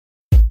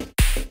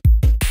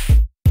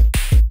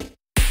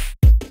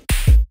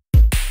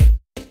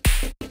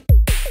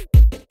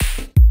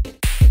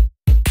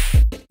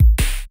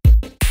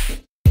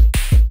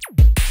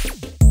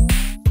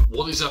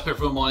is up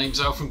everyone, my name's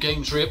Al from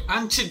GamesRip,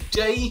 and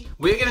today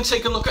we're going to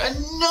take a look at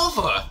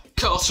another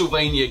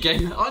Castlevania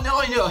game. I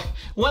know,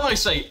 when I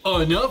say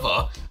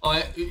another,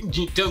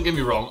 don't get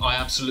me wrong, I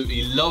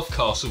absolutely love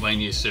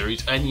Castlevania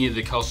series, any of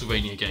the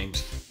Castlevania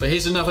games. But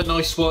here's another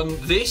nice one.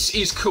 This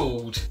is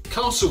called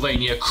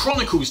Castlevania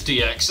Chronicles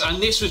DX,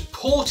 and this was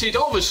ported,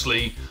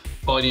 obviously,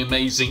 by the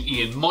amazing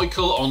Ian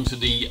Michael onto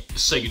the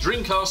Sega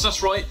Dreamcast,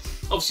 that's right.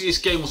 Obviously this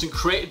game wasn't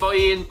created by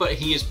Ian, but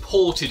he has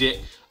ported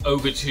it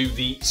over to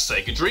the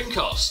Sega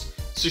Dreamcast.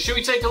 So should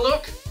we take a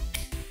look?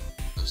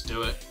 Let's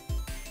do it.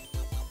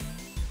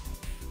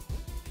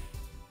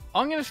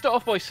 I'm going to start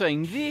off by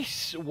saying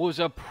this was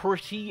a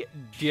pretty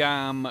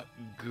damn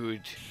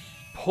good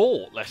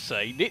port, let's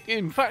say.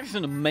 In fact, it's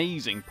an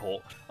amazing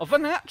port of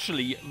an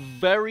actually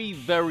very,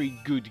 very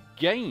good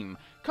game.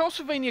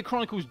 Castlevania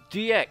Chronicles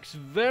DX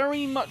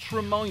very much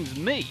reminds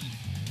me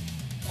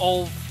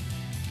of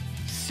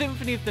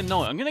Symphony of the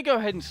Night. I'm going to go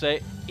ahead and say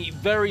it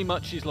very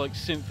much is like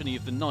Symphony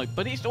of the Night,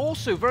 but it's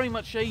also very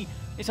much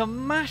it's a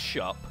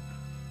mashup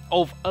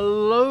of a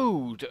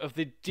load of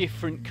the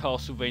different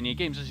Castlevania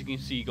games. As you can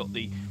see, you got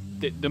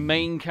the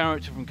main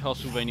character from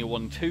Castlevania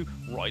 1 and 2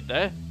 right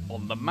there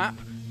on the map.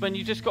 Then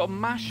you just got a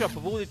mashup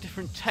of all the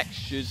different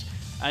textures,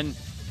 and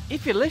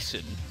if you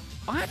listen,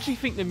 I actually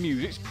think the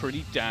music's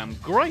pretty damn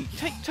great.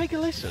 Take a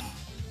listen.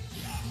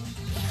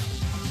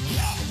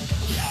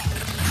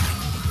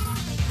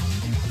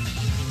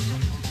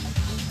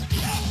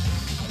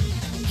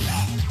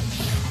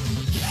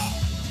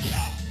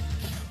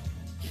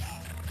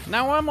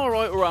 Now, am I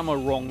right or am I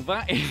wrong?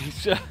 That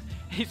is,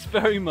 it's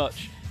very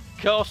much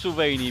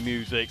Castlevania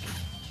music.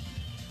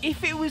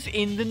 If it was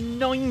in the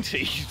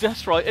 90s,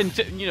 that's right, and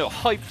you know,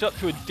 hyped up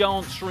to a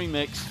dance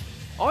remix,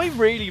 I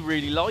really,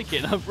 really like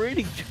it. And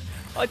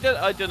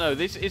I don't know.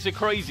 This is a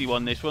crazy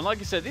one. This one,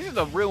 like I said, this is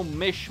a real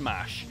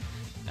mishmash,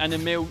 and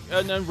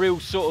a real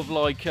sort of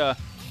like,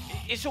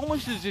 it's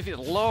almost as if it's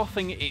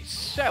laughing at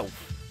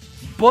itself.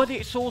 But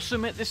it's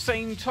awesome at the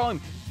same time.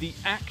 The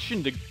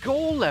action, the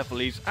gore level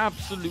is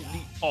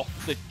absolutely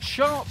off the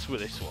charts with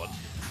this one.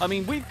 I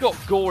mean, we've got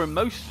gore in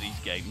most of these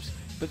games,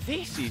 but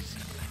this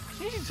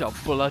is a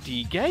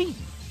bloody game.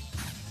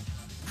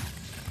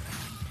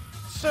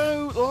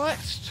 So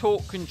let's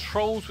talk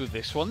controls with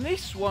this one.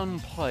 This one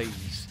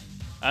plays,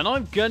 and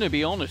I'm gonna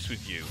be honest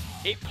with you,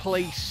 it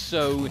plays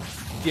so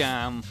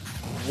damn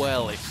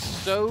well. It's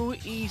so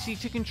easy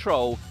to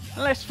control.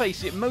 And let's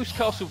face it, most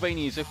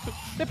Castlevanias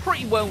they're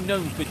pretty well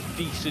known for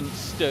decent,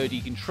 sturdy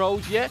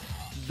controls, yet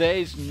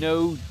there's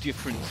no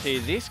difference here.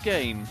 This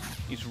game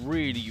is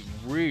really,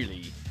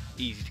 really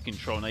easy to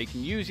control. Now, you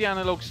can use the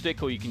analog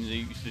stick or you can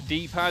use the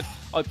D-pad.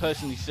 I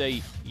personally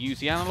say use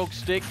the analog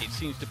stick. It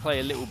seems to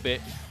play a little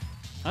bit,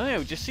 I don't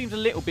know, it just seems a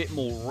little bit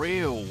more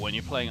real when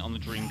you're playing it on the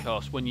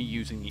Dreamcast when you're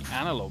using the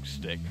analog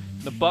stick.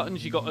 The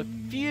buttons, you got a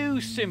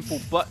few simple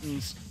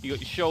buttons. You got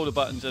your shoulder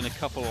buttons and a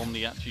couple on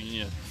the actual,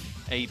 you know,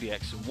 A, B,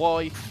 X and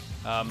Y,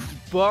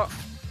 but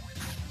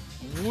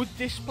would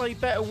this play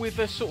better with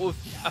a sort of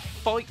a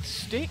fight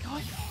stick?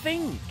 I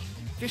think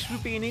this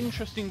would be an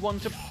interesting one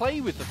to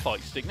play with the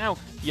fight stick. Now,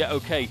 yeah,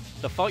 okay,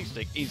 the fight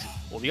stick is,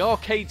 or the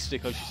arcade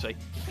stick I should say,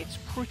 it's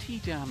pretty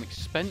damn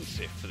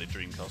expensive for the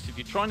Dreamcast. If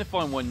you're trying to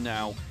find one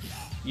now,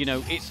 you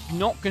know, it's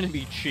not going to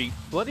be cheap,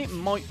 but it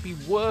might be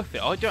worth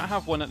it. I don't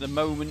have one at the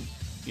moment.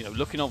 You know,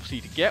 looking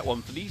obviously to get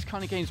one for these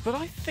kind of games, but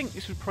I think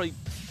this would probably,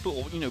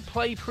 you know,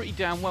 play pretty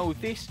damn well with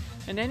this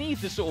and any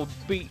of the sort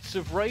of Beats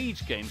of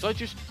Rage games.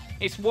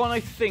 It's one I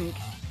think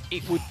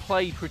it would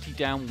play pretty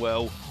damn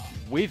well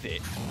with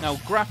it. Now,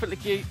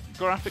 graphically,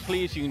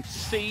 as you can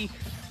see,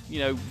 you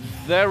know,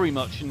 very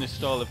much in the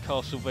style of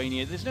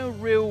Castlevania. There's no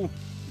real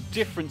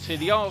difference here.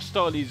 The art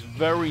style is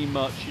very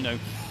much, you know,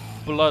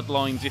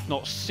 Bloodlines, if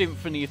not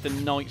Symphony of the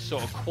Night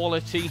sort of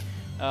quality.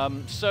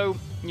 So,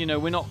 you know,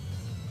 when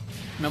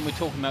we're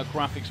talking about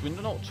graphics,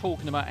 we're not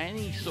talking about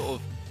any sort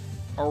of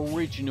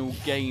original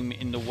game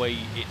in the way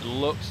it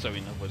looks. So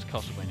in other words,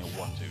 Castlevania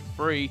 1, 2,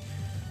 3.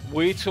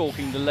 We're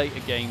talking the later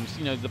games,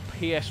 you know, the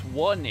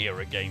PS1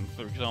 era game,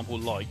 for example,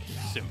 like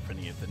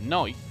Symphony of the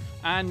Night.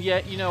 And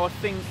yet, you know, I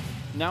think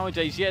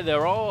nowadays, yeah,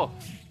 there are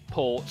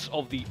ports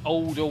of the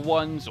older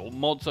ones, or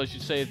mods I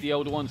should say, of the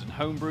older ones and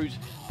homebrews,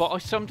 but I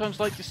sometimes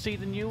like to see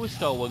the newer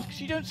style ones, because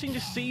you don't seem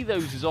to see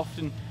those as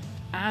often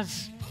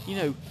as, you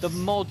know, the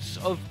mods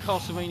of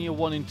Castlevania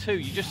 1 and 2.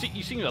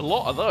 You've seen a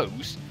lot of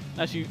those,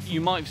 as you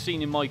might have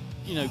seen in my,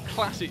 you know,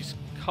 classics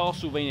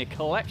Castlevania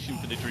collection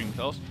for the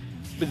Dreamcast.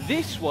 But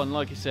this one,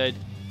 like I said,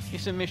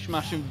 it's a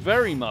mishmash and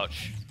very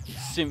much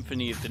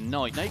Symphony of the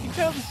Night. Now, you can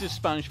tell this is a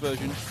Spanish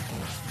version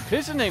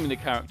because the name of the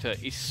character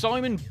is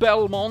Simon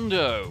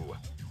Belmondo,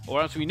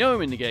 or as we know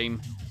him in the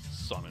game,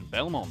 Simon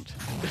Belmont.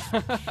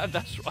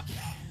 That's right.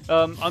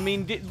 I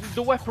mean,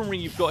 the weaponry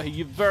you've got here,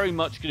 you're very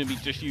much going to be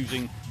just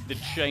using the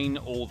chain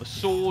or the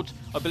sword.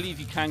 I believe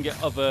you can get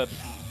other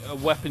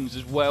weapons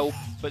as well,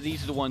 but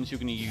these are the ones you're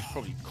going to use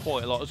probably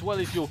quite a lot, as well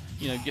as your,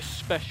 you know, your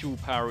special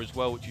power as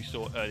well, which you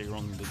saw earlier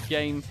on in the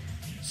game.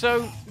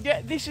 So,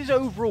 yeah, this is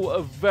overall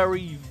a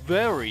very,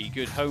 very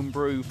good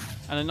homebrew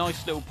and a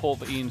nice little port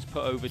that Ian's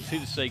put over to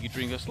the Sega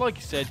Dreamcast. Like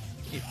I said,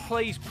 it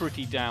plays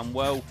pretty damn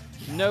well.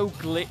 No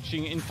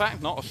glitching, in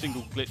fact, not a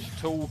single glitch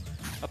at all.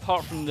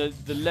 Apart from the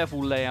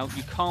level layout,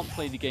 you can't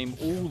play the game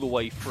all the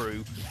way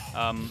through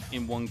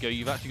in one go.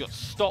 You've actually got to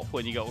stop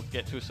when you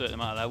get to a certain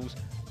amount of levels,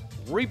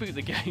 reboot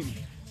the game,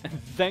 and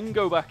then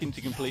go back in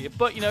to complete it.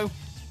 But, you know,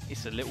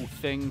 it's a little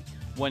thing.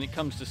 When it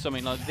comes to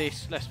something like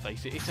this, let's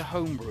face it, it's a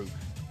homebrew.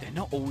 They're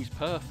not always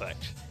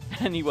perfect.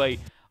 Anyway,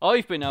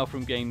 I've been Al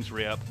from Games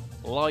Re-Up.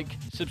 Like,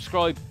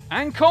 subscribe,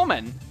 and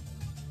comment.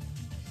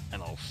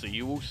 And I'll see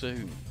you all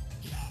soon.